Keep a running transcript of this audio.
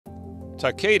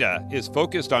Takeda is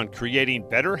focused on creating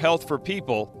better health for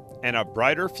people and a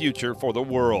brighter future for the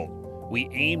world. We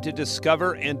aim to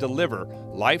discover and deliver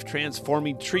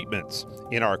life-transforming treatments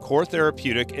in our core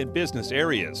therapeutic and business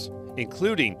areas,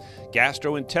 including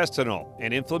gastrointestinal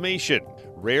and inflammation,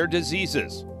 rare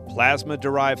diseases,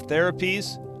 plasma-derived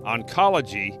therapies,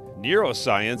 oncology,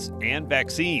 neuroscience, and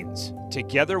vaccines.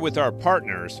 Together with our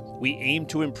partners, we aim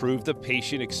to improve the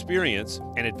patient experience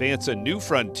and advance a new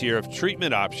frontier of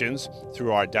treatment options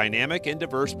through our dynamic and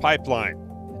diverse pipeline.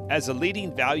 As a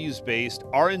leading values-based,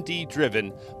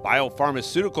 R&D-driven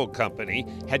biopharmaceutical company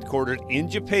headquartered in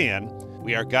Japan,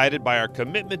 we are guided by our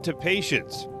commitment to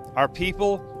patients, our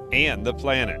people, and the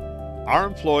planet. Our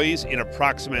employees in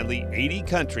approximately 80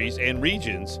 countries and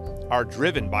regions are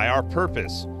driven by our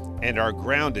purpose and are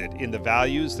grounded in the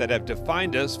values that have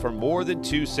defined us for more than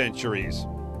 2 centuries.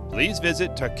 Please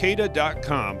visit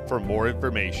Takeda.com for more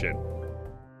information.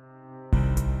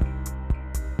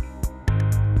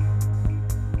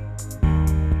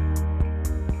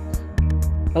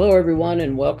 Hello, everyone,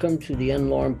 and welcome to the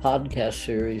n-Lorem podcast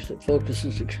series that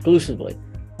focuses exclusively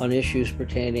on issues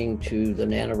pertaining to the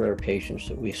nanorare patients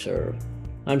that we serve.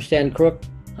 I'm Stan Crook.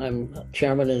 I'm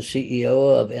chairman and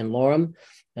CEO of n-Lorem,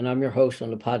 and I'm your host on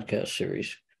the podcast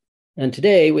series. And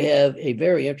today we have a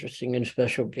very interesting and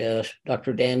special guest,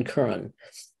 Dr. Dan Curran.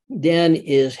 Dan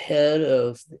is head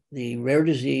of the Rare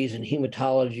Disease and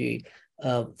Hematology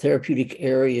Therapeutic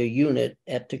Area Unit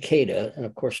at Takeda. And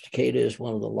of course, Takeda is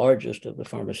one of the largest of the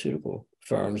pharmaceutical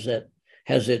firms that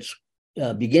has its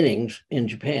beginnings in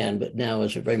Japan, but now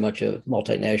is very much a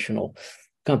multinational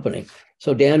company.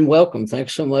 So Dan, welcome.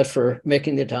 Thanks so much for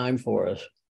making the time for us.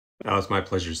 Oh, it's my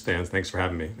pleasure, Stan. Thanks for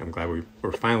having me. I'm glad we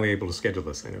were finally able to schedule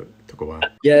this. I know it took a while.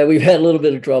 Yeah, we've had a little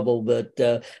bit of trouble, but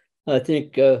I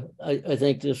think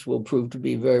this will prove to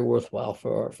be very worthwhile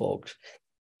for our folks.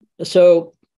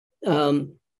 So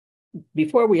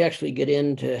before we actually get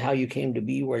into how you came to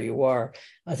be where you are,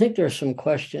 I think there are some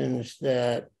questions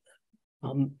that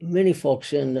many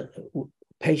folks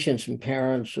patients and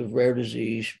parents of rare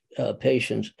disease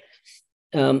patients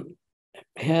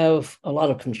have a lot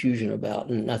of confusion about,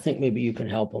 and I think maybe you can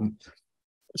help them.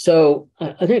 So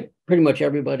I think pretty much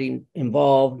everybody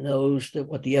involved knows that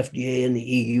what the FDA and the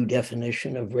EU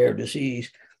definition of rare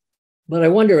disease. But I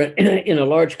wonder, in a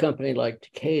large company like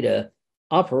Takeda,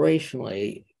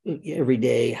 operationally, every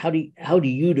day, how do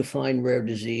you define rare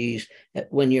disease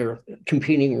when you're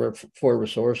competing for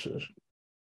resources?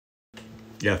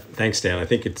 Yeah, thanks, Dan. I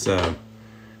think it's a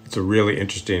really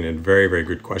interesting and very, very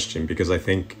good question, because I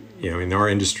think, in our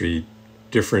industry,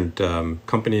 different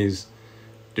companies,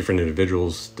 different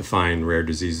individuals define rare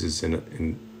diseases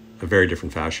in a very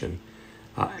different fashion.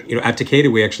 At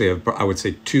Takeda, we actually have, I would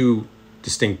say, 2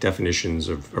 distinct definitions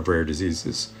of rare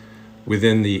diseases.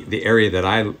 Within the area that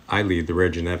I lead, the rare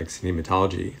genetics and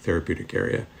hematology therapeutic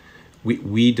area,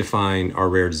 we define our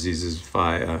rare diseases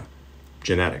via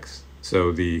genetics.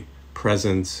 So the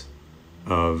presence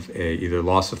of either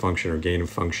loss of function or gain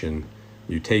of function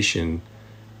mutation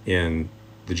in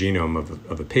the genome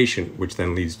of a patient, which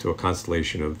then leads to a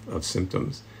constellation of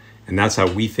symptoms. And that's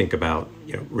how we think about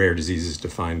rare diseases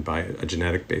defined by a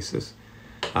genetic basis.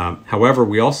 However,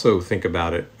 we also think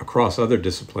about it across other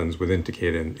disciplines within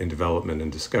Takeda in development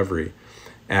and discovery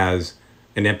as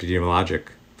an epidemiologic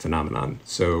phenomenon.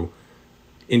 So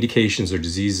indications or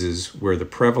diseases where the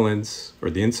prevalence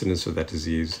or the incidence of that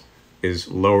disease is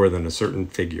lower than a certain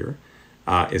figure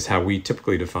is how we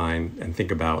typically define and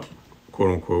think about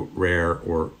quote-unquote rare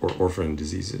or orphan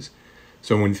diseases.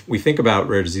 So when we think about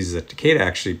rare diseases at Takeda,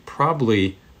 actually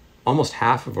probably almost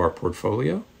half of our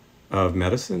portfolio of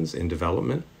medicines in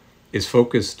development is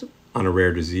focused on a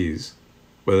rare disease,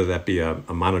 whether that be a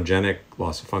monogenic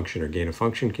loss of function or gain of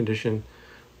function condition,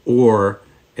 or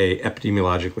a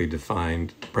epidemiologically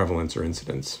defined prevalence or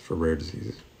incidence for rare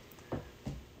diseases.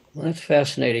 Well, that's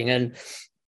fascinating. And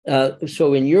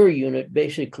so in your unit,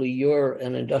 basically, you're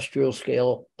an industrial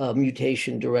scale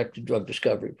mutation-directed drug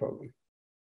discovery program.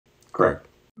 Correct.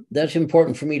 That's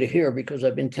important for me to hear, because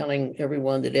I've been telling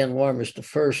everyone that n-Lorem is the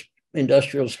first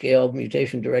industrial scale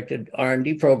mutation-directed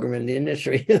R&D program in the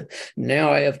industry.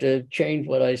 Now I have to change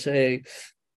what I say.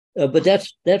 But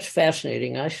that's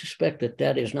fascinating. I suspect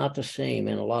that is not the same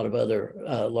in a lot of other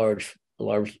large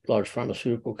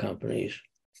pharmaceutical companies.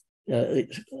 And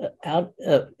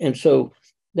so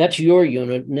that's your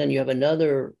unit, and then you have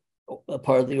another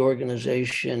part of the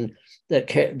organization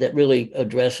that really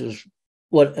addresses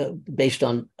what based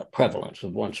on prevalence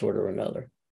of one sort or another.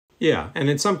 Yeah, and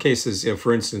in some cases,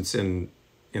 for instance, in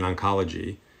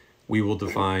oncology, we will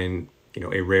define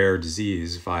a rare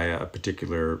disease via a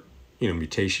particular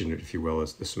mutation, if you will,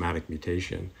 as the somatic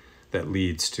mutation. that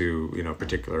leads to, you know, a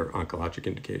particular oncologic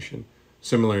indication.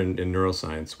 Similar in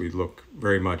neuroscience, we look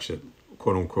very much at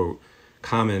quote unquote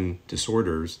common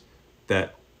disorders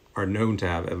that are known to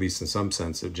have, at least in some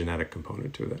sense, a genetic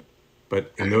component to it.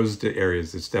 But in those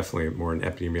areas, it's definitely more an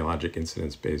epidemiologic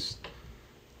incidence-based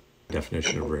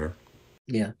definition of rare.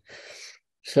 Yeah.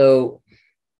 So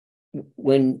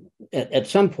when at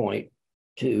some point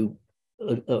to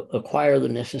acquire the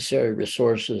necessary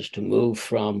resources to move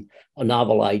from a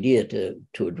novel idea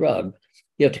to a drug,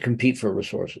 you have to compete for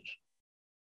resources.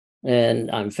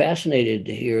 And I'm fascinated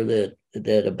to hear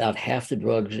that about half the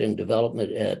drugs in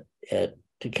development at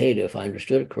Takeda, if I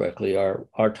understood it correctly, are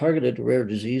targeted to rare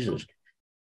diseases.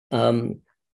 I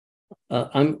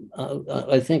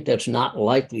think that's not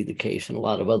likely the case in a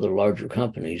lot of other larger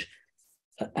companies.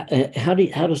 How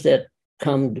does that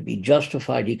come to be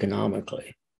justified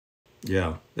economically?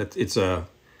 Yeah, it's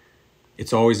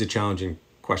always a challenging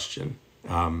question,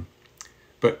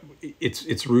 but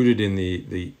it's rooted in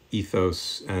the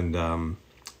ethos and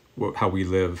how we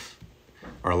live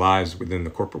our lives within the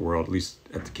corporate world, at least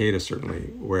at Takeda certainly,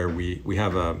 where we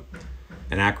have an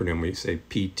acronym. We say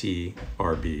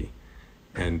PTRB,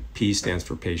 and P stands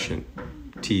for patient,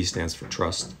 T stands for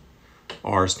trust,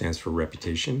 R stands for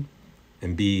reputation,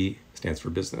 and B stands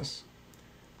for business.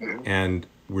 And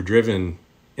we're driven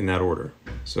in that order.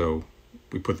 So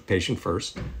we put the patient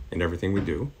first in everything we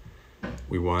do.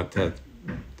 We want the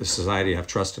society to have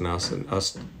trust in us and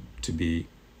us to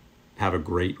have a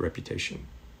great reputation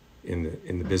in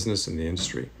the business and the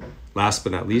industry. Last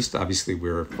but not least, obviously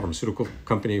we're a pharmaceutical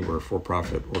company, we're a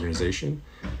for-profit organization.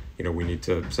 You know, we need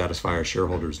to satisfy our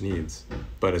shareholders' needs.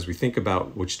 But as we think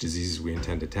about which diseases we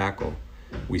intend to tackle,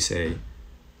 we say,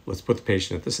 let's put the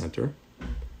patient at the center.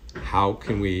 How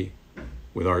can we,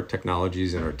 with our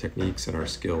technologies and our techniques and our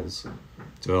skills,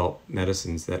 develop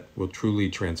medicines that will truly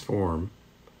transform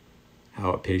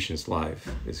how a patient's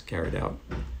life is carried out?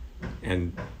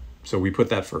 And so we put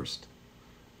that first.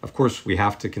 Of course, we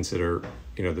have to consider,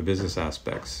 you know, the business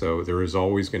aspects. So there is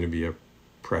always going to be a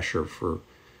pressure for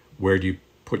where do you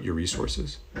put your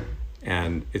resources?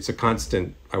 And it's a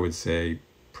constant, I would say,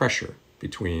 pressure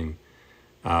between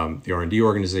the R&D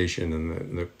organization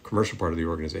and the commercial part of the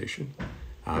organization.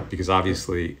 Because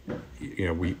obviously, you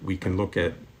know, we can look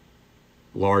at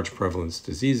large prevalence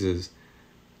diseases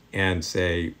and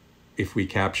say, if we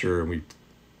capture and we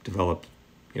develop,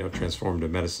 you know, transformative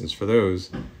medicines for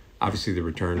those, obviously the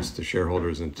returns to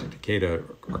shareholders and to Takeda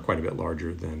are quite a bit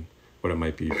larger than what it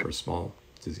might be for a small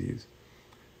disease.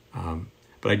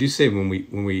 But I do say when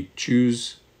we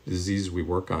choose the diseases we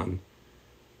work on,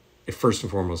 it first and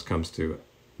foremost comes to,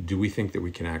 do we think that we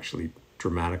can actually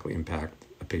dramatically impact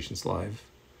a patient's life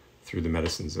through the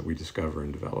medicines that we discover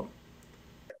and develop?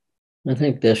 I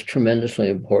think that's tremendously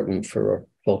important for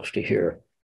folks to hear.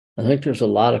 I think there's a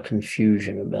lot of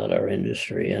confusion about our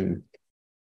industry. And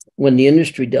when the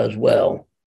industry does well,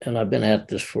 and I've been at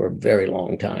this for a very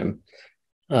long time,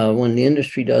 when the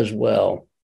industry does well,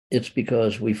 it's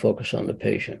because we focus on the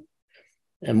patient.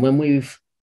 And when we've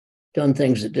done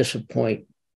things that disappoint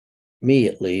me,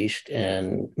 at least,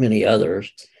 and many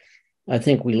others, I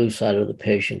think we lose sight of the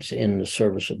patients in the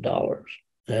service of dollars.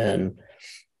 And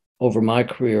over my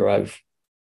career,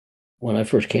 when I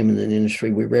first came into the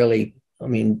industry,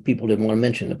 people didn't want to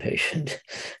mention the patient.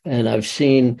 And I've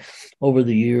seen over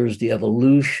the years the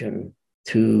evolution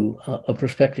to a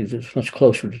perspective that's much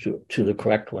closer to the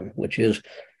correct one, which is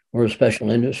we're a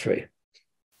special industry.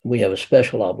 We have a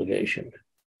special obligation,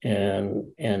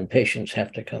 and patients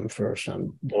have to come first.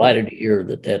 I'm delighted to hear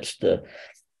that's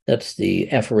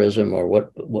the aphorism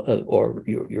or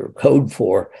your code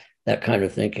for that kind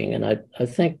of thinking. And I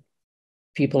think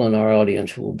people in our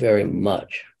audience will very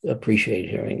much appreciate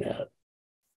hearing that.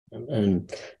 And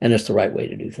it's the right way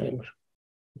to do things.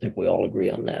 I think we all agree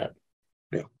on that.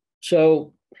 Yeah.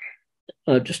 So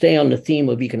to stay on the theme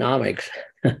of economics,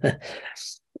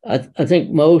 I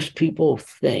think most people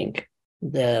think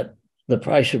that the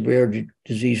price of rare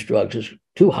disease drugs is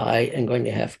too high and going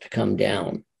to have to come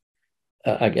down.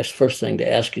 I guess first thing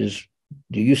to ask is,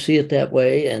 do you see it that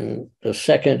way? And the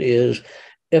second is,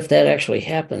 if that actually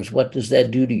happens, what does that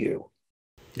do to you?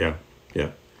 Yeah.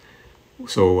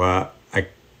 So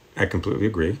I completely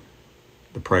agree.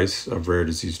 The price of rare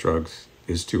disease drugs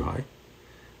is too high.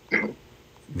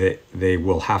 They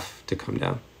will have to come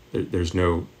down. There's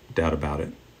no doubt about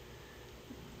it.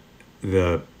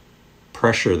 The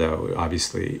pressure, though,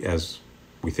 obviously, as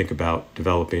we think about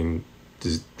developing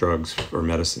drugs or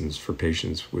medicines for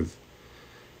patients with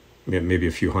maybe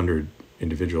a few hundred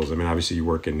individuals, I mean, obviously you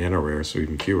work in nanorare, so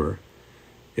even fewer,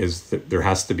 is that there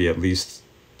has to be at least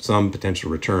some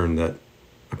potential return that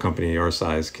a company our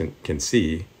size can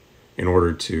see in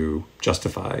order to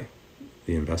justify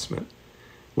the investment.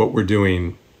 What we're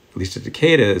doing, at least at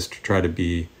Takeda, is to try to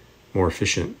be more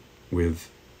efficient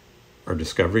with our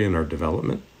discovery and our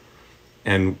development.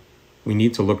 And we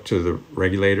need to look to the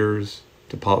regulators,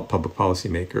 to public policy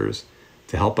makers,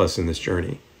 to help us in this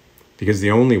journey. Because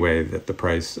the only way that the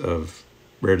price of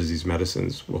rare disease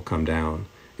medicines will come down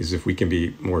is if we can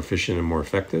be more efficient and more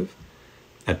effective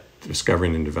at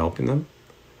discovering and developing them.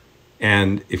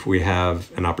 And if we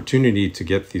have an opportunity to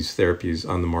get these therapies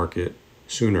on the market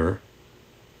sooner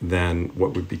than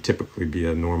what would be typically be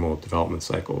a normal development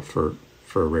cycle for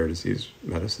a rare disease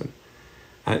medicine.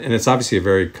 And it's obviously a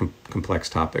very complex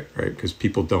topic, right? Because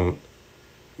people don't,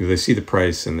 they see the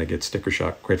price and they get sticker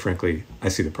shock. Quite frankly, I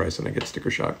see the price and I get sticker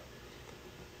shock.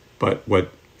 But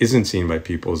what isn't seen by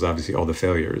people is obviously all the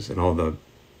failures and all the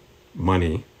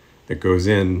money that goes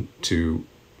into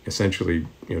essentially,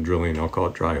 drilling, I'll call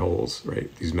it dry holes,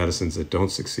 right? These medicines that don't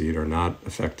succeed are not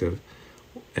effective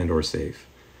and or safe.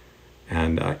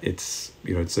 And it's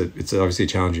obviously a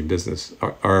challenging business.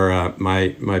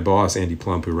 My boss, Andy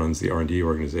Plump, who runs the R&D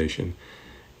organization,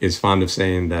 is fond of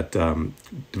saying that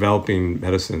developing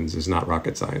medicines is not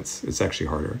rocket science. It's actually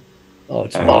harder.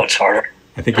 It's harder.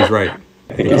 I think he's right.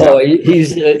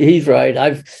 He's right.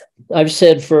 I've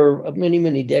said for many,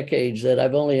 many decades that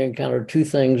I've only encountered two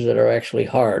things that are actually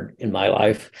hard in my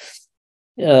life.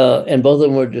 And both of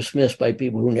them were dismissed by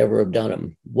people who never have done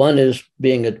them. One is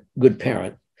being a good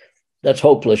parent. That's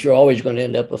hopeless. You're always going to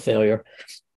end up a failure.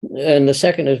 And the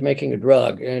second is making a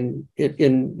drug. And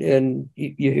you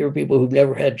hear people who've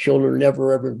never had children,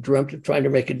 never ever dreamt of trying to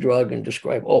make a drug and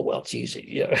describe, oh, well, it's easy.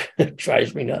 Yeah, it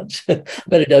drives me nuts.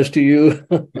 But it does to you.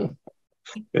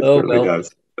 It certainly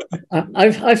does.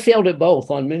 I've failed at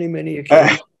both on many, many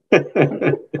occasions.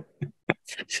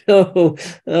 So,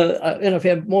 and I've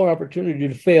had more opportunity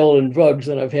to fail in drugs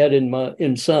than I've had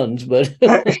in sons. But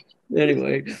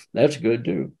anyway, that's good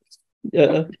too.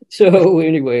 So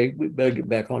anyway, we better get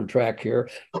back on track here.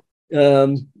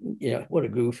 What a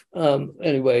goof.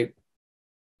 Anyway,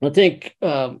 I think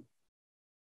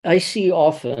I see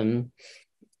often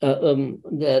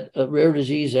that a rare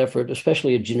disease effort,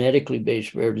 especially a genetically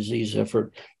based rare disease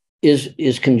effort,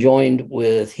 is conjoined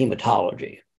with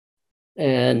hematology.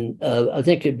 And I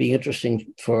think it'd be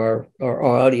interesting for our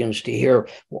audience to hear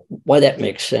why that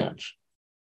makes sense.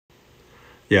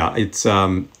 Yeah, it's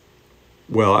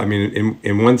well, I mean,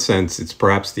 in one sense, it's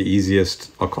perhaps the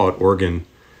easiest, I'll call it, organ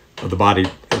of the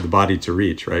body to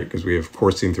reach, right? Because we have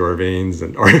coursing through our veins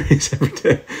and arteries every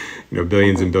day,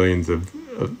 billions and billions of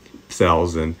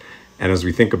cells, and as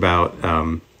we think about,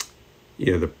 I'll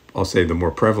say the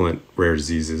more prevalent rare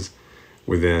diseases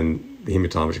within the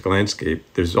hematologic landscape,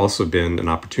 there's also been an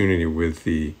opportunity with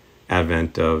the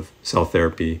advent of cell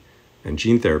therapy and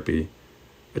gene therapy,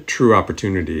 a true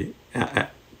opportunity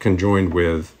conjoined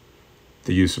with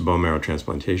the use of bone marrow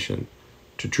transplantation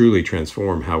to truly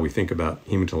transform how we think about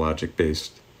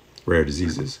hematologic-based rare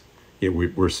diseases.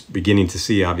 We're beginning to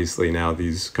see, obviously, now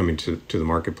these coming to the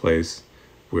marketplace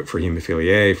for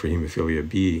hemophilia A, for hemophilia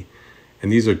B.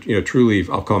 And these are, truly,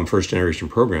 I'll call them first-generation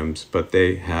programs, but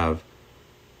they have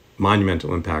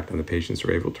monumental impact on the patients who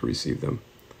are able to receive them.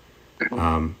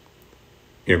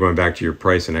 Going back to your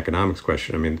price and economics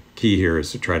question, I mean, the key here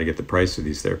is to try to get the price of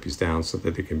these therapies down so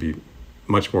that they can be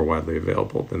much more widely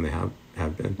available than they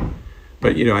have been.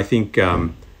 But, I think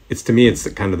it's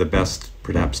kind of the best,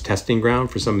 perhaps, testing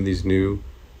ground for some of these new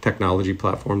technology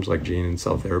platforms like gene and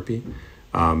cell therapy,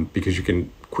 because you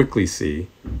can quickly see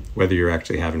whether you're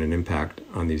actually having an impact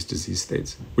on these disease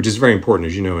states, which is very important.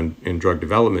 As you know, in drug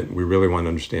development, we really want to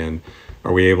understand,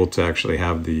 are we able to actually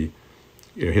have hit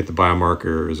the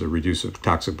biomarker as a reduce a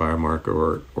toxic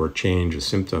biomarker or change a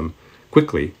symptom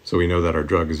quickly so we know that our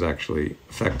drug is actually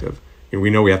effective. And we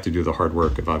know we have to do the hard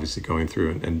work of obviously going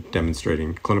through and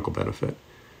demonstrating clinical benefit.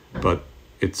 But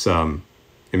it's, in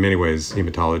many ways,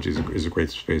 hematology is a great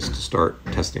space to start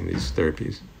testing these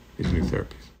therapies, these new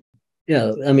therapies.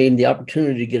 Yeah, I mean, the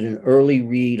opportunity to get an early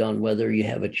read on whether you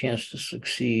have a chance to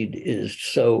succeed is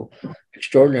so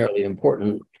extraordinarily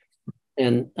important.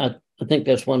 And I think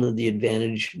that's one of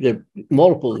the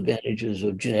multiple advantages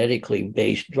of genetically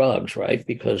based drugs, right?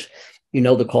 Because you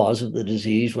know the cause of the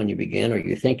disease when you begin, or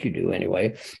you think you do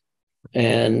anyway.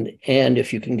 And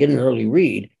if you can get an early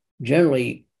read,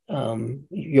 generally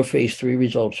your phase 3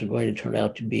 results are going to turn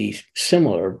out to be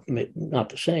similar, not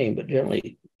the same, but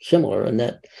generally similar. And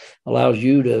that allows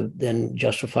you to then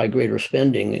justify greater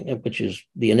spending, which is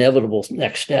the inevitable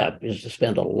next step, is to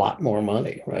spend a lot more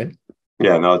money, right?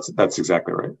 Yeah, no, that's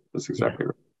exactly right. That's exactly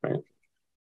right.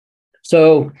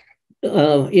 So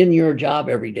in your job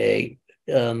every day,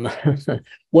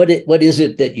 what is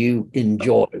it that you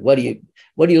enjoy? What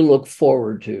do you look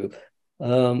forward to? I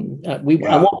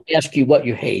won't ask you what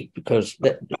you hate, because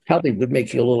that probably would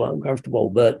make you a little uncomfortable,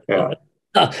 but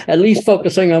at least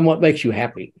focusing on what makes you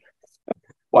happy.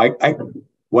 Well,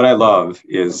 what I love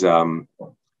is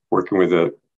working with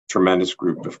a tremendous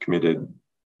group of committed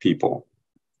people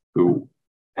who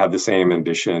have the same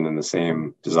ambition and the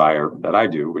same desire that I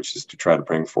do, which is to try to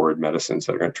bring forward medicines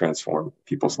that are going to transform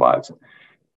people's lives.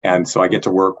 And so I get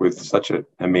to work with such an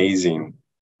amazing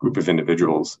group of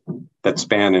individuals that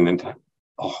span an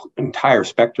entire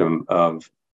spectrum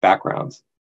of backgrounds.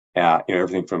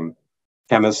 Everything from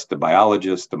chemists to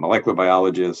biologists to molecular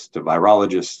biologists to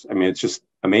virologists. I mean, it's just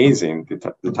amazing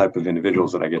the type of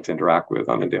individuals that I get to interact with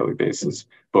on a daily basis,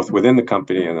 both within the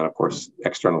company and then, of course,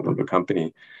 external to the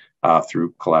company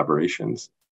through collaborations.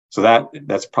 So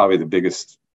that's probably the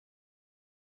biggest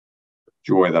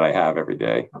joy that I have every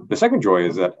day. The second joy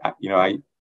is that,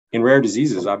 in rare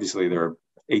diseases, obviously there are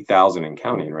 8,000 and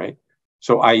counting, right?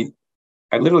 So I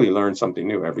literally learn something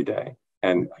new every day.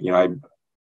 And,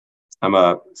 I'm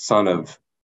a son of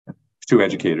two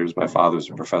educators. My father's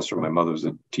a professor, my mother's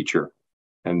a teacher.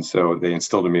 And so they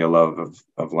instilled in me a love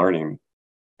of learning.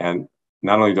 And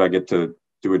not only do I get to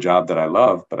do a job that I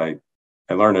love, but I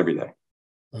learn every day.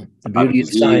 The beauty of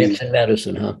science and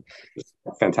medicine, huh?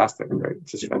 Fantastic, right?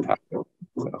 It's just fantastic. So.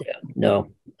 Yeah,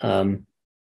 no.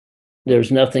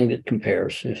 There's nothing that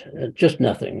compares, just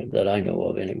nothing that I know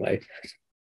of anyway,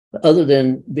 other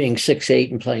than being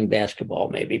 6'8" and playing basketball,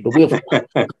 maybe, but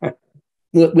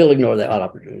we'll ignore that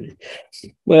opportunity.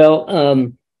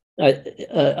 Well,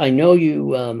 I know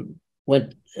you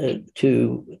went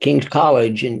to King's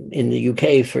College in the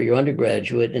UK for your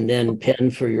undergraduate, and then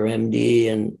Penn for your MD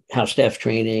and house staff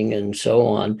training and so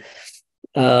on,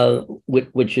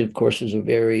 which of course is a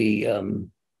very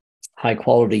high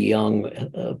quality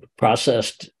young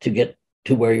process to get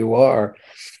to where you are.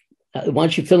 Why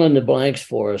don't you fill in the blanks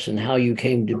for us and how you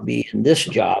came to be in this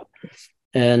job?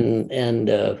 And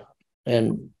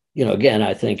again,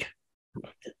 I think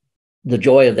the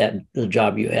joy of the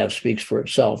job you have speaks for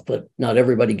itself, but not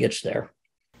everybody gets there.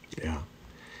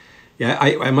 Yeah.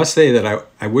 I must say that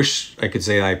I wish I could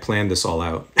say I planned this all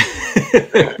out,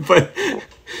 but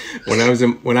when I was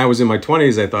in my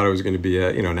 20s, I thought I was going to be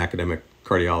an academic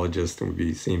cardiologist and would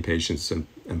be seeing patients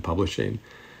and publishing.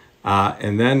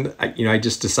 And then I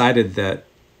just decided that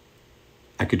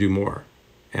I could do more.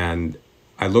 And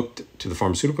I looked to the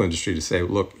pharmaceutical industry to say,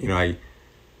 look,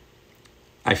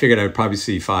 I figured I would probably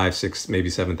see 5, 6, maybe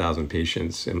 7,000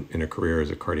 patients in a career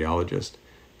as a cardiologist.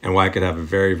 And while I could have a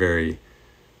very, very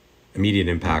immediate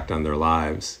impact on their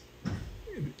lives,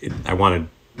 I wanted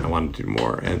to do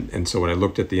more. And so when I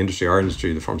looked at the industry, our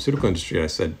industry, the pharmaceutical industry, I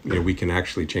said, we can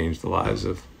actually change the lives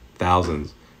of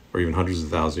thousands or even hundreds of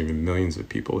thousands, even millions of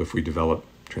people if we develop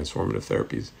transformative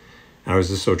therapies. And I was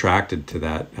just so attracted to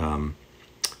that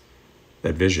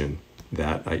vision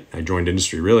that I joined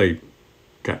industry, really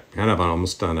kind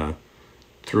of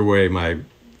threw away my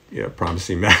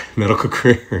promising medical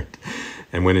career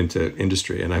and went into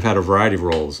industry. And I've had a variety of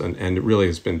roles, and it really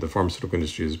has been, the pharmaceutical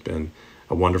industry has been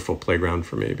a wonderful playground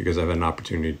for me because I've had an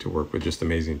opportunity to work with just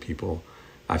amazing people.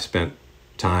 I've spent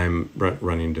time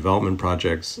running development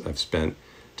projects. I've spent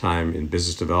time in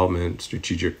business development,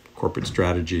 strategic corporate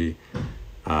strategy.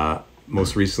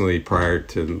 Most recently, prior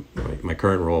to my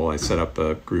current role, I set up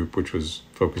a group which was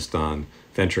focused on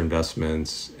venture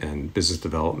investments and business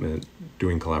development,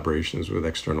 doing collaborations with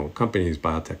external companies,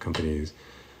 biotech companies,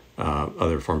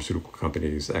 other pharmaceutical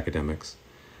companies, academics.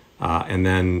 And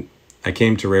then I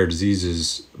came to rare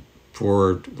diseases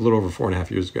for a little over 4.5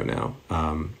 years ago now,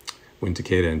 when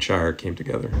Takeda and Shire came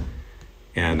together.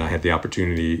 And I had the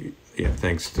opportunity,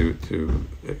 thanks to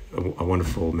a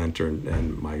wonderful mentor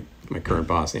and my current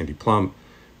boss, Andy Plum,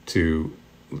 to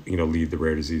lead the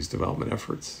rare disease development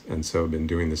efforts. And so I've been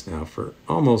doing this now for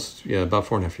almost, about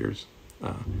 4.5 years.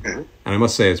 And I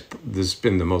must say, this has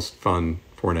been the most fun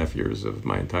 4.5 years of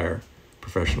my entire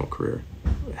professional career,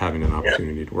 having an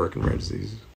opportunity to work in rare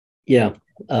diseases. Yeah,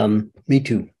 me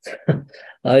too.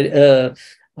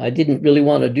 I didn't really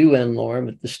want to do n-Lorem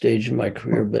at this stage of my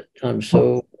career, but I'm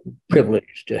so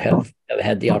privileged to have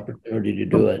had the opportunity to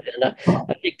do it. And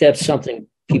I think that's something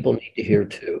people need to hear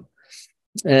too.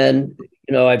 And,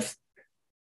 I've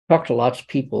talked to lots of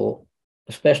people,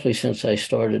 especially since I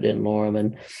started n-Lorem,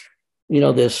 and,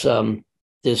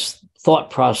 this thought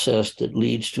process that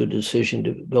leads to a decision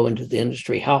to go into the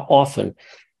industry, how often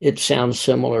it sounds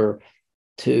similar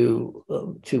to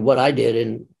what I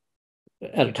did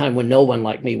at a time when no one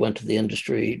like me went to the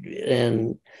industry.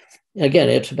 And again,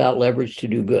 it's about leverage to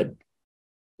do good.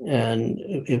 And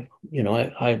if,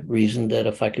 I reasoned that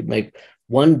if I could make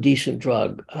one decent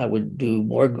drug, I would do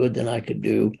more good than I could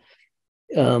do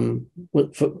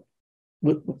with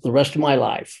the rest of my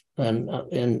life. And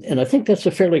I think that's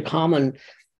a fairly common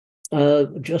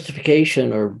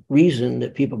justification or reason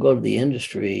that people go to the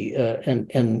industry,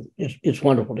 and it's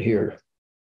wonderful to hear.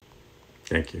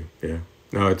 Thank you. Yeah.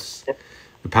 No, it's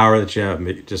the power that you have,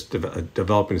 just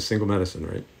developing a single medicine,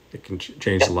 right? It can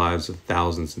change the lives of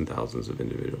thousands and thousands of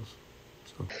individuals.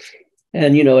 So.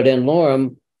 And, at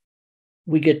n-Lorem,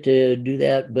 we get to do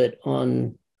that, but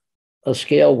on a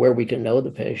scale where we can know the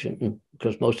patient,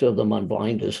 because most of them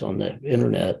unblind us on the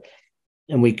internet,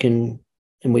 and we can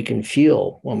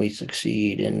feel when we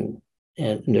succeed, and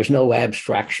there's no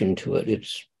abstraction to it.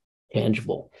 It's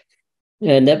tangible.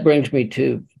 And that brings me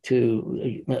to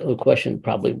a question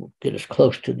probably will get us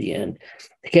close to the end.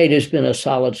 Takeda has been a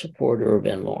solid supporter of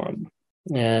n-Lorem.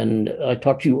 And I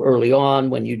talked to you early on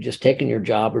when you'd just taken your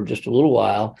job or just a little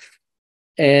while.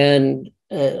 And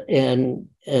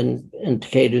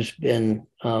Takeda's been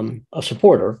a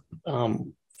supporter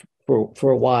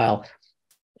for a while.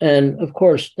 And of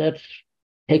course, that's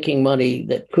taking money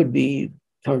that could be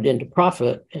turned into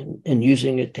profit and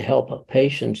using it to help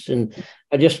patients. And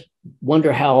I just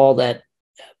wonder how all that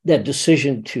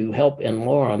decision to help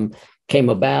n-Lorem came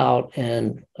about,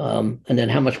 and then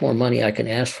how much more money I can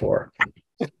ask for.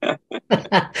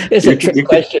 It's a trick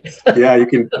question. Yeah, you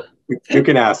can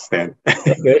ask, Stan.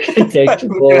 Thank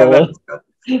you.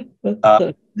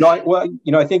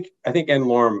 I think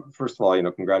n-Lorem, first of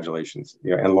all, congratulations.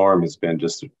 n-Lorem has been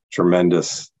just a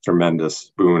tremendous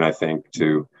boon, I think,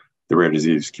 to the rare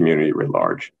disease community writ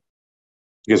large.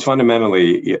 Because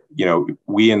fundamentally,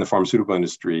 we in the pharmaceutical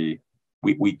industry,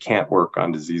 we can't work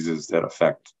on diseases that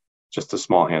affect just a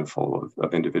small handful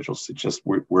of individuals. It's just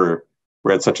we're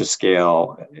at such a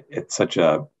scale, it's such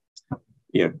a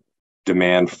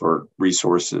demand for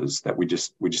resources that we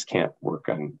just can't work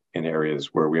in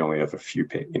areas where we only have a few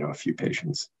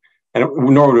patients, and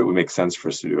nor would it make sense for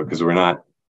us to do it because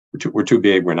we're too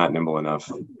big, we're not nimble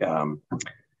enough,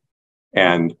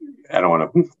 and I don't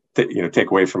want to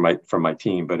take away from my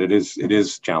team, but it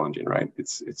is challenging, right?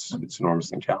 It's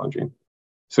enormously challenging.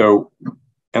 So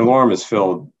n-Lorem has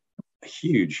filled a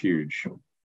huge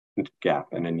gap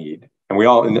and a need, and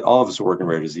all of us who work in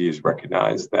rare disease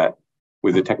recognize that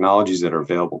with the technologies that are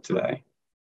available today,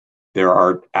 there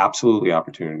are absolutely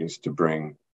opportunities to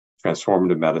bring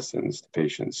transformative medicines to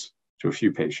patients, to a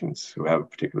few patients who have a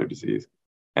particular disease.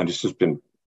 And it's just been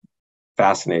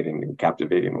fascinating and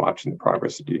captivating watching the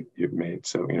progress that you've made.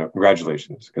 So,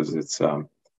 congratulations, because it's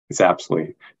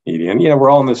absolutely needy. And, we're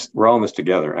all in this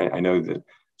together. I know that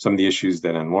some of the issues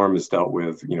that n-Lorem has dealt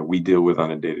with, we deal with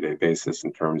on a day-to-day basis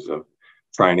in terms of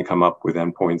trying to come up with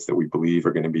endpoints that we believe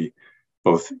are going to be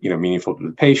both meaningful to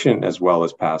the patient as well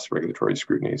as pass regulatory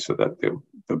scrutiny, so that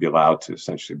they'll be allowed to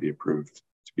essentially be approved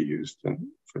to be used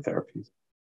for therapies.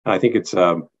 And I think it's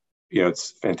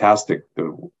fantastic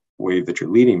the way that you're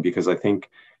leading, because I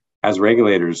think as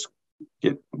regulators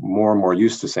get more and more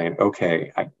used to saying,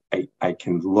 okay, I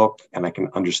can look and I can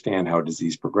understand how a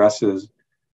disease progresses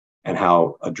and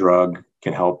how a drug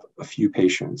can help a few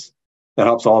patients. That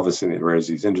helps all of us in the rare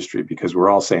disease industry, because we're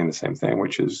all saying the same thing,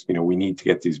 which is, we need to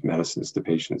get these medicines to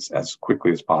patients as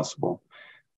quickly as possible,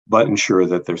 but ensure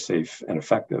that they're safe and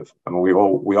effective. I mean, we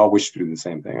all wish to do the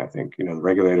same thing, I think, the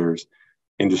regulators,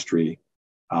 industry.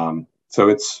 So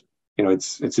it's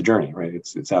a journey, right?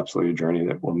 It's absolutely a journey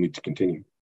that will need to continue.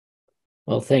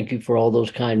 Well, thank you for all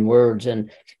those kind words. And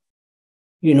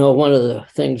one of the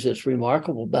things that's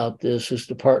remarkable about this is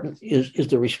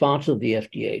the response of the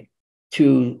FDA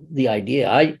to the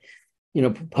idea. I,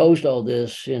 proposed all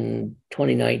this in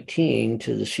 2019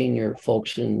 to the senior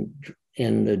folks in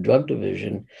the drug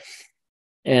division,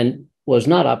 and was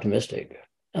not optimistic.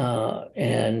 I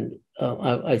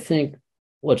think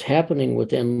what's happening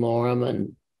with n-Lorem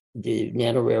and the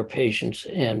nanorare patients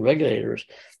and regulators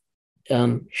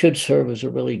should serve as a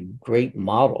really great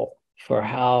model for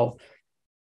how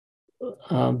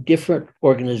different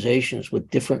organizations with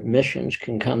different missions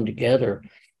can come together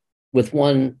with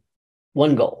one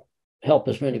goal: help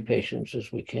as many patients as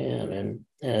we can.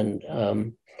 And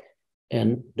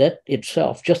that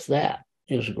itself, just that,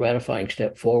 is a gratifying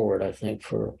step forward, I think,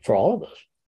 for all of us.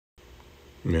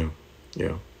 Yeah.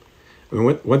 I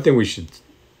mean, one thing we should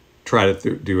try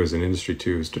to do as an industry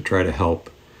too is to try to help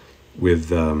with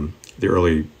the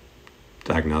early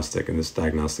diagnostic and this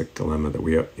diagnostic dilemma that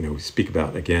we speak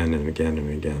about again and again and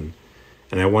again.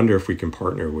 And I wonder if we can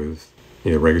partner with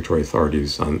regulatory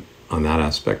authorities on that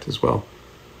aspect as well.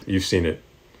 You've seen it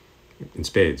in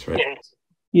spades, right?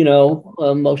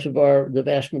 The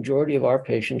vast majority of our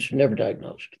patients are never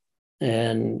diagnosed.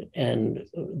 And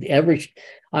the average,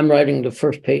 I'm writing the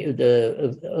first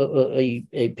a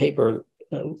paper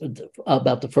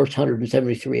about the first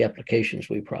 173 applications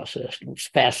we processed. It's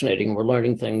fascinating. We're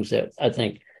learning things that I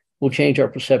think will change our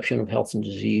perception of health and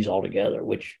disease altogether,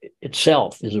 which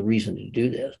itself is a reason to do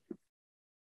this.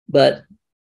 But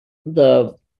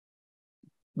the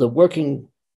working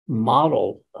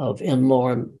model of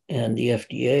n-Lorem and the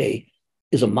FDA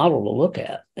is a model to look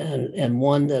at, and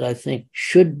one that I think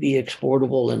should be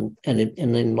exportable and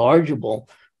enlargeable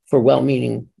for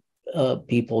well-meaning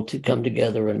people to come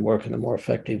together and work in a more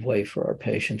effective way for our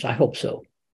patients. I hope so.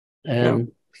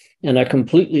 And I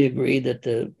completely agree that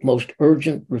the most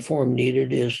urgent reform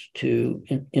needed is to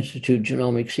institute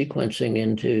genomic sequencing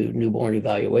into newborn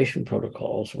evaluation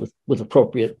protocols with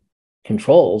appropriate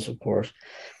controls, of course.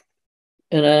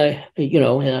 And I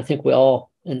think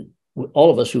all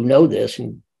of us who know this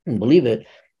and believe it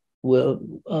will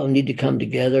need to come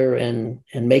together and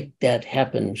make that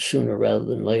happen sooner rather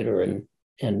than later.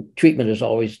 And treatment is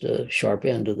always the sharp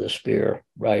end of the spear,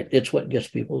 right? It's what gets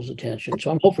people's attention. So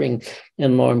I'm hoping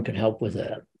n-Lorem can help with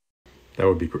that. That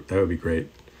would be great.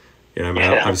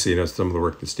 Obviously, some of the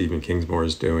work that Stephen Kingsmore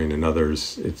is doing and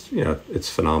others, it's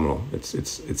phenomenal.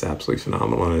 It's absolutely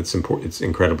phenomenal, and it's important. It's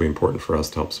incredibly important for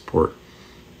us to help support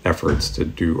efforts to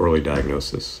do early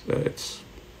diagnosis. It's,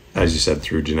 as you said,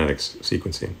 through genetics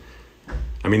sequencing.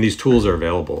 I mean, these tools are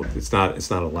available. It's not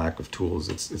a lack of tools.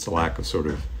 It's a lack of sort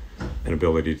of an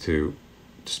ability to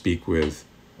speak with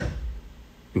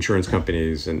insurance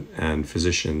companies and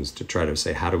physicians to try to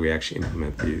say, how do we actually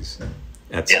implement these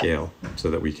at scale so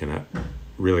that we can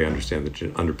really understand the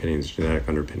genetic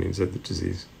underpinnings of the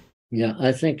disease. Yeah,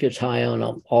 I think it's high on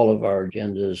all of our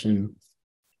agendas. And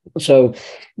so,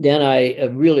 Dan, I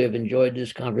really have enjoyed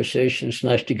this conversation. It's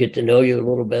nice to get to know you a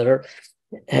little better.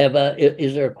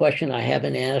 Is there a question I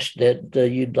haven't asked that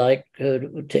you'd like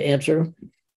to answer?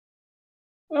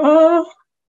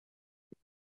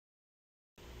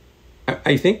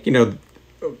 I think,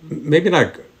 maybe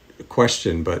not a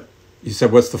question, but you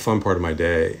said, what's the fun part of my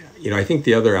day? I think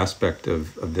the other aspect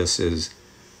of this is,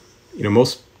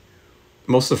 most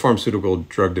of the pharmaceutical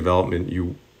drug development,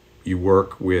 you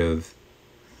work with,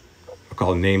 I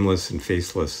call it nameless and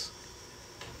faceless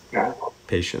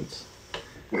patients.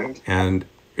 And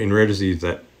in rare disease,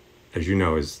 that, as you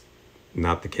know, is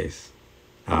not the case.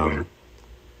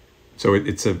 So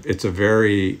it's a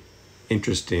very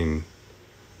interesting,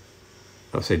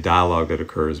 I'll say, dialogue that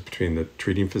occurs between the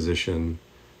treating physician,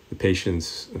 the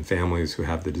patients and families who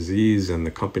have the disease, and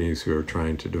the companies who are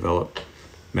trying to develop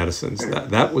medicines.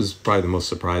 That was probably the most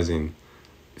surprising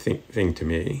thing to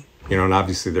me. And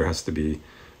obviously there has to be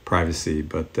privacy,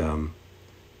 but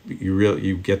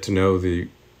you get to know the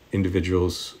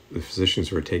individuals, the physicians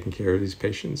who are taking care of these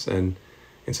patients, and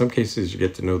in some cases you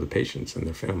get to know the patients and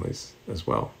their families as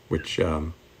well, which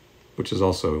is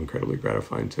also incredibly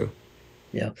gratifying too.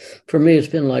 Yeah, for me, it's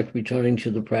been like returning to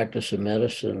the practice of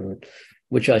medicine,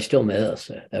 which I still miss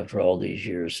after all these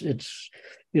years. It's,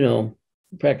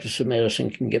 practice of medicine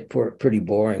can get pretty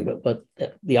boring, but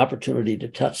the opportunity to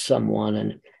touch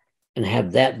someone and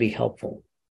have that be helpful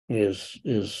is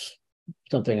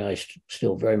something I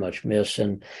still very much miss.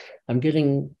 And I'm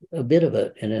getting a bit of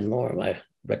it in n-Lorem. I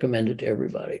recommend it to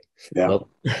everybody. Yeah. Well,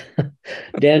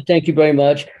 Dan, thank you very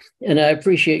much. And I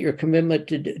appreciate your commitment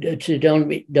to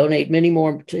donate many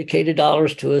more Takeda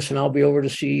dollars to us. And I'll be over to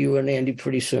see you and Andy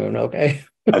pretty soon. Okay.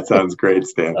 That sounds great,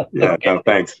 Stan. Yeah, Okay. No,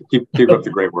 thanks. Keep up the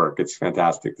great work. It's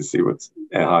fantastic to see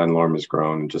how n-Lorem has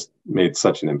grown and just made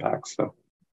such an impact. So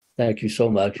thank you so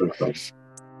much. Thanks.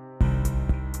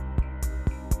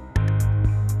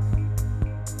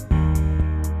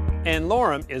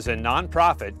 n-Lorem is a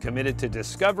nonprofit committed to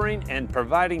discovering and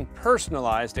providing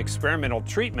personalized experimental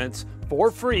treatments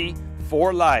for free,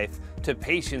 for life, to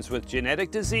patients with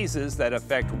genetic diseases that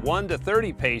affect 1 to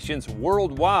 30 patients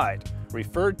worldwide,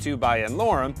 referred to by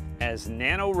n-Lorem as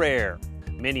nano-rare.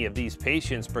 Many of these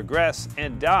patients progress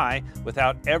and die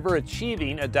without ever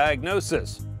achieving a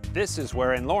diagnosis. This is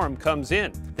where n-Lorem comes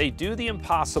in. They do the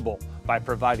impossible by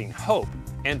providing hope,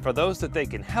 and for those that they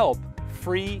can help,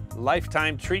 free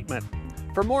lifetime treatment.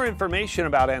 For more information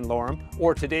about n-Lorem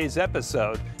or today's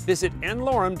episode, visit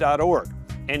n-Lorem.org.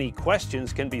 Any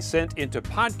questions can be sent into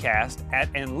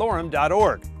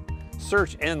podcast@n-Lorem.org.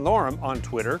 Search n-Lorem on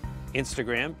Twitter,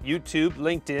 Instagram, YouTube,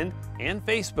 LinkedIn, and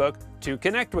Facebook to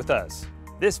connect with us.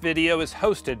 This video is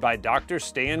hosted by Dr.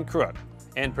 Stan Crook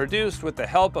and produced with the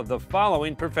help of the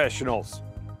following professionals.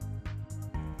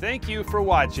 Thank you for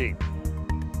watching.